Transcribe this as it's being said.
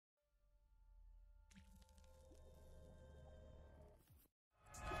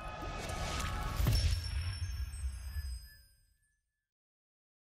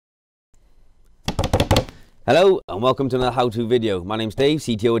Hello and welcome to another how-to video. My name's Dave,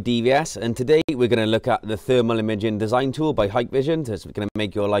 CTO at DVS, and today we're going to look at the Thermal Imaging Design tool by Hikvision. It's going to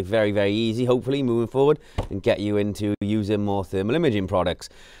make your life very, very easy, hopefully, moving forward, and get you into using more thermal imaging products.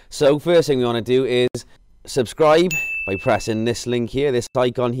 So first thing we want to do is subscribe by pressing this link here, this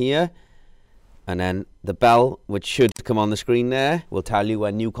icon here, and then the bell, which should come on the screen there, will tell you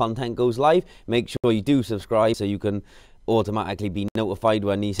when new content goes live. Make sure you do subscribe so you can automatically be notified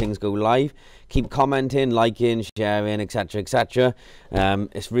when these things go live. Keep commenting, liking, sharing, etc, etc.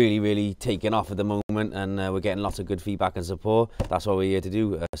 It's really taking off at the moment, and we're getting lots of good feedback and support. That's what we're here to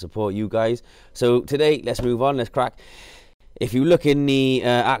do, support you guys. So today, let's move on, let's crack. If you look in the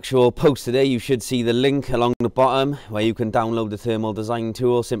actual post today, you should see the link along the bottom where you can download the thermal design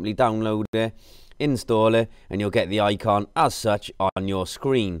tool. Simply download it, install it, and you'll get the icon as such on your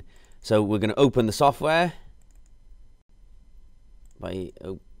screen. So we're going to open the software by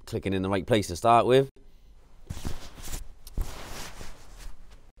clicking in the right place to start with.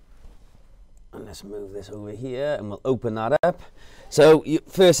 And let's move this over here and we'll open that up. So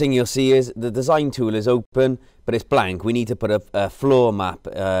first thing you'll see is the design tool is open, but it's blank. We need to put a floor map,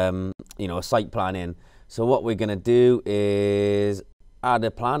 you know, a site plan in. So what we're going to do is add a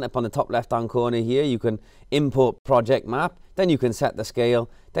plan. Up on the top left hand corner here, you can import project map, then you can set the scale,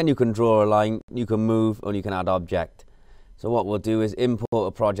 then you can draw a line, you can move, or you can add object. So what we'll do is import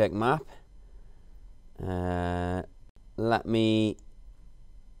a project map. Let me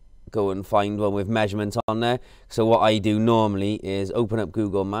go and find one with measurements on there. So what I do normally is open up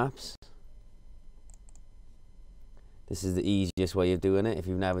Google Maps. This is the easiest way of doing it if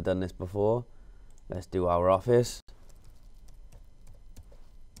you've never done this before. Let's do our office.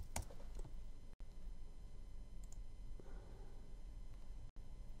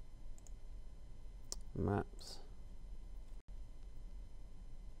 Maps.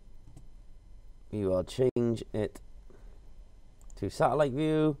 You will change it to satellite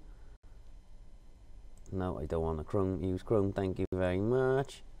view. No, I don't want to use Chrome, thank you very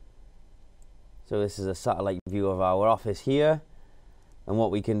much. So this is a satellite view of our office here. And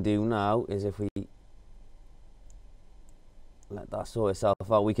what we can do now is, if we let that sort itself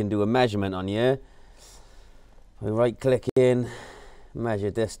out, we can do a measurement on here. We right click in, measure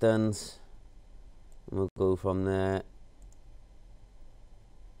distance, and we'll go from there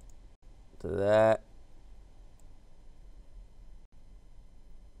to there.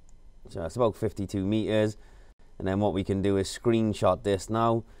 So it's about 52 meters, and then what we can do is screenshot this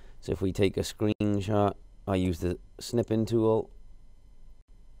now. So if we take a screenshot, I use the snipping tool.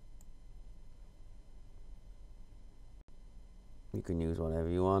 You can use whatever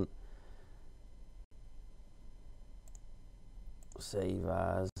you want. Save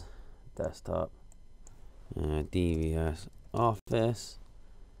as desktop, DVS office.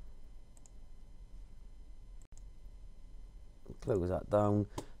 Close that down.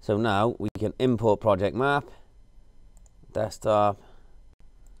 So now we can import project map, desktop,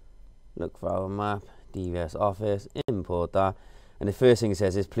 look for our map, DVS office, import that, and the first thing it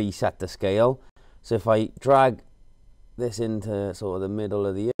says is please set the scale. So if I drag this into sort of the middle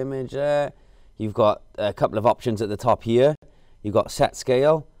of the image there, you've got a couple of options at the top here. You've got set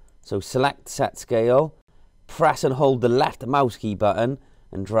scale, so select set scale, press and hold the left mouse key button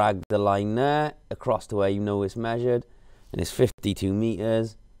and drag the line there across to where you know it's measured, and it's 52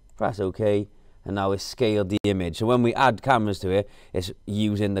 meters. Press OK, and now it's scaled the image. So when we add cameras to it, it's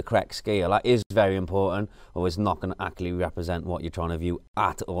using the correct scale. That is very important, or it's not going to actually represent what you're trying to view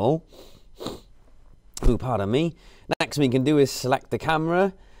at all. Oh, pardon me. Next we can do is select the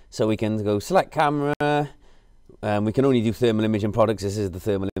camera. So we can go select camera. We can only do thermal imaging products. This is the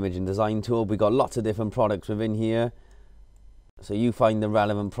thermal imaging design tool. We've got lots of different products within here. So you find the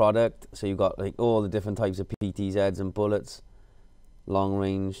relevant product. So you've got like all the different types of PTZs and bullets, long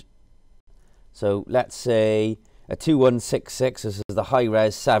range. So let's say a 2166, this is the high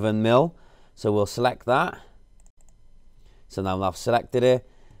res 7mm. So we'll select that. So now I've selected it,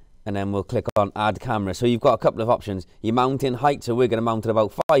 and then we'll click on add camera. So you've got a couple of options. Your mounting height, so we're going to mount it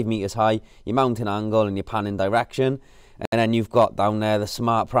about 5 meters high, your mounting angle and your panning direction. And then you've got down there the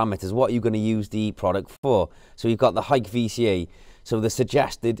smart parameters, what you're going to use the product for. So you've got the height VCA. So the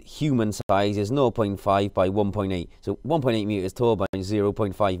suggested human size is 0.5 by 1.8. So 1.8 meters tall by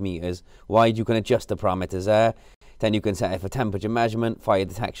 0.5 meters wide. You can adjust the parameters there. Then you can set it for temperature measurement, fire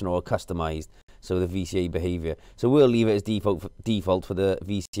detection, or customized. So the VCA behavior. So we'll leave it as default for the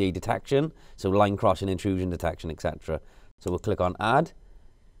VCA detection. So line crossing, intrusion detection, etc. So we'll click on add.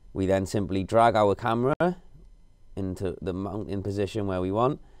 We then simply drag our camera into the mounting position where we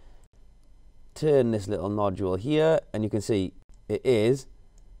want. Turn this little nodule here, and you can see it is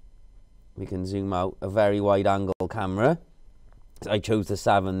we can zoom out, a very wide angle camera. I chose the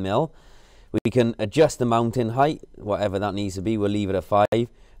 7mm. We can adjust the mounting height, whatever that needs to be. We'll leave it at 5. And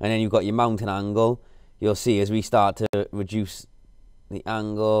then you've got your mounting angle. You'll see as we start to reduce the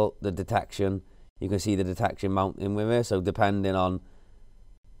angle, the detection, you can see the detection mounting with it. So depending on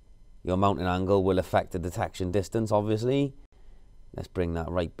your mounting angle will affect the detection distance, obviously. Let's bring that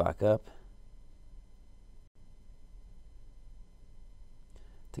right back up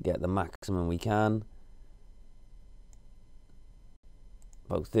to get the maximum we can.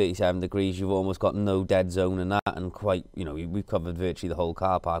 About 37 degrees, you've almost got no dead zone in that, and quite, you know, we've covered virtually the whole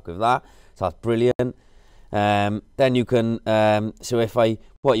car park with that, so that's brilliant. Then you can,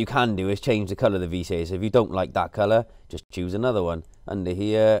 what you can do is change the colour of the VCA. So if you don't like that colour, just choose another one. Under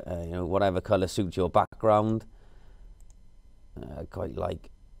here, you know, whatever colour suits your background. I quite like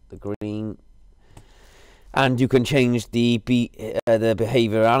the green. And you can change the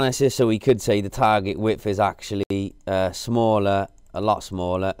behaviour analysis. So we could say the target width is actually smaller, a lot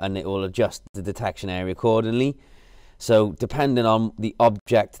smaller, and it will adjust the detection area accordingly. So depending on the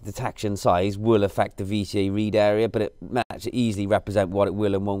object detection size will affect the VCA read area, but it might easily represent what it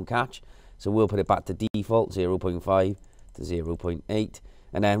will and won't catch. So we'll put it back to default, 0.5 to 0.8.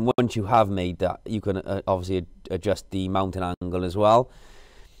 And then once you have made that, you can obviously adjust the mounting angle as well.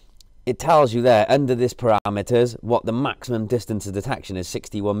 It tells you there, under this parameters, what the maximum distance of detection is,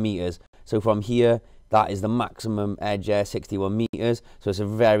 61 meters. So from here, that is the maximum edge there, 61 meters. So it's a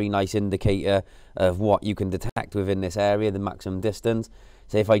very nice indicator of what you can detect within this area, the maximum distance.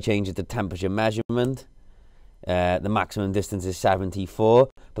 So if I change it to temperature measurement, the maximum distance is 74,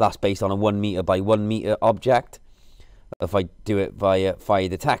 but that's based on a 1 meter by 1 meter object. If I do it via fire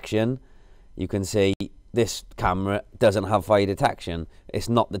detection, you can see this camera doesn't have fire detection. It's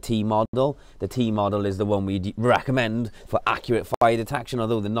not the T model. The T model is the one we recommend for accurate fire detection,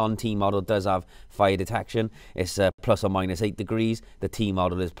 although the non-T model does have fire detection. It's plus or minus 8 degrees. The T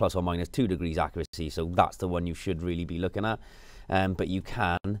model is plus or minus 2 degrees accuracy, so that's the one you should really be looking at. But you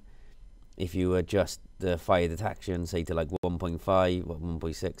can, if you adjust the fire detection, say to like 1.5 or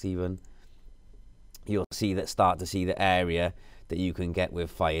 1.6 even, you'll see that, start to see the area that you can get with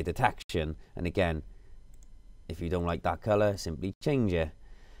fire detection. And again, if you don't like that colour, simply change it.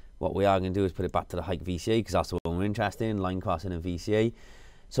 What we are going to do is put it back to the Hike VCA, because that's the one we're interested in, line crossing and VCA.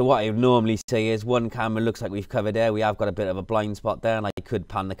 So what I would normally say is, one camera looks like we've covered there. We have got a bit of a blind spot there, and I could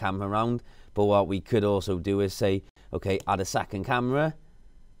pan the camera around. But what we could also do is say, okay, add a second camera.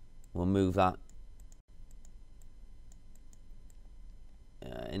 We'll move that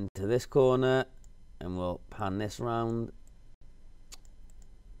into this corner, and we'll pan this round.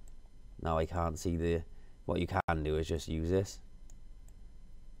 Now I can't see the... What you can do is just use this.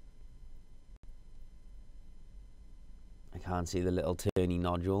 I can't see the little turny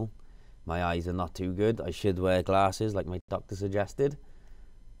nodule. My eyes are not too good. I should wear glasses like my doctor suggested.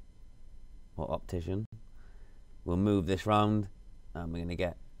 Or optician. We'll move this round, and we're going to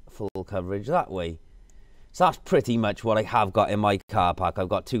get full coverage that way. So that's pretty much what I have got in my car park. I've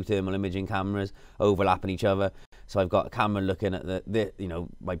got two thermal imaging cameras overlapping each other. So I've got a camera looking at the you know,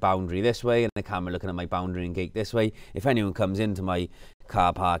 my boundary this way, and the camera looking at my boundary and gate this way. If anyone comes into my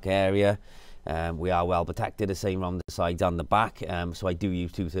car park area, we are well protected, the same around the sides and the back. So I do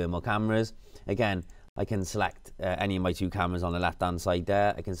use two thermal cameras. Again, I can select any of my two cameras on the left-hand side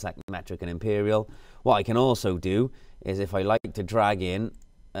there. I can select metric and imperial. What I can also do is, if I like to drag in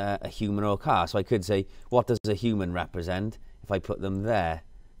a human or a car, so I could say, what does a human represent if I put them there?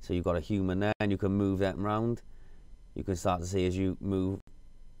 So you've got a human there, and you can move them around. You can start to see as you move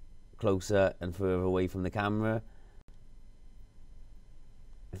closer and further away from the camera.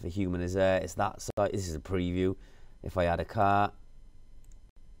 If a human is there, it's that side. This is a preview. If I add a car,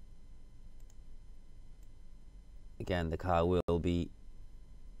 again, the car will be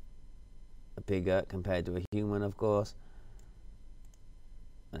bigger compared to a human, of course.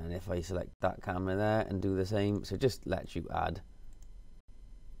 And if I select that camera there and do the same, so it just lets you add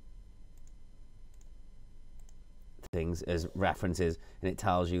things as references, and it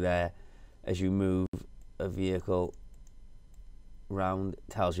tells you there as you move a vehicle round, it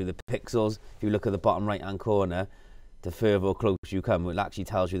tells you the pixels. If you look at the bottom right hand corner, the further or closer you come, it actually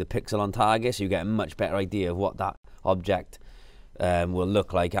tells you the pixel on target, so you get a much better idea of what that object will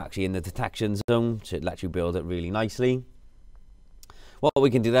look like actually in the detection zone. So it lets you build it really nicely. What we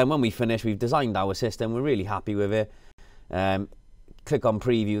can do then, when we finish, we've designed our system, we're really happy with it. Click on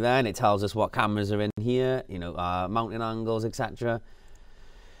preview there, and it tells us what cameras are in here, you know, mounting angles, etc.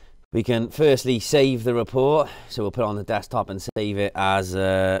 We can firstly save the report, so we'll put it on the desktop and save it as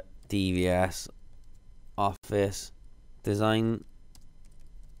DVS Office Design.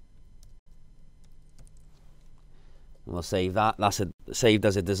 And we'll save that. That's saved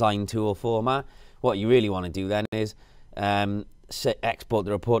as a design tool format. What you really want to do then is export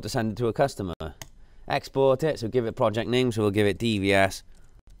the report to send it to a customer. Export it, so give it project name, so we'll give it DVS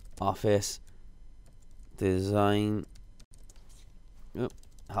Office Design. Oh,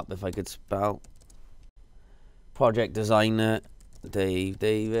 help if I could spell. Project designer Dave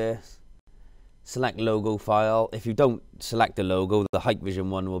Davis. Select logo file. If you don't select the logo, the Hikvision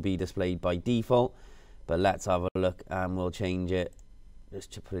one will be displayed by default. But let's have a look and we'll change it.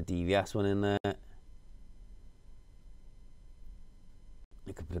 Just to put a DVS one in there. I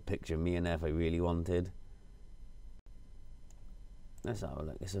could put a picture of me in there if I really wanted. Let's have a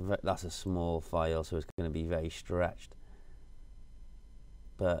look. That's a small file, so it's going to be very stretched.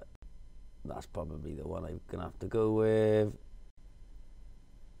 But that's probably the one I'm going to have to go with.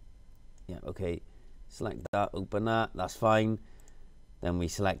 Yeah, okay. Select that, open that, that's fine. Then we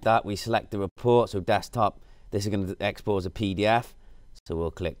select that, we select the report, so desktop. This is going to export as a PDF. So we'll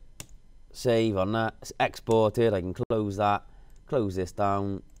click save on that. It's exported, I can close that. Close this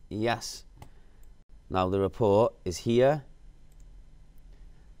down, yes. Now the report is here.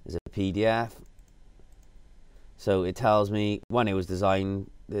 There's a PDF. So it tells me when it was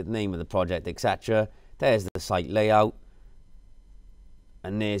designed, the name of the project, etc. There's the site layout.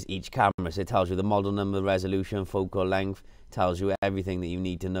 And there's each camera. So it tells you the model number, resolution, focal length. Tells you everything that you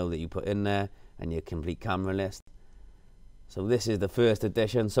need to know that you put in there. And your complete camera list. So this is the first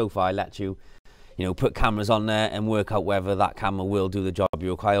edition. So far I let you put cameras on there and work out whether that camera will do the job you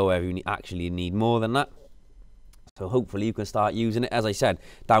require or whether you actually need more than that. So hopefully you can start using it. As I said,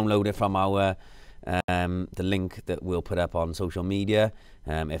 download it from our the link that we'll put up on social media.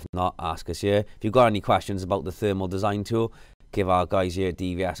 If not, ask us here. If you've got any questions about the thermal design tool, give our guys here at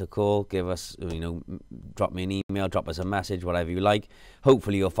DVS a call. Give us, drop me an email, drop us a message, whatever you like.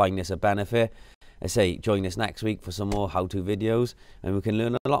 Hopefully you'll find this a benefit. I say, join us next week for some more how-to videos and we can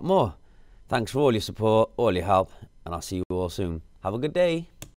learn a lot more. Thanks for all your support, all your help, and I'll see you all soon. Have a good day.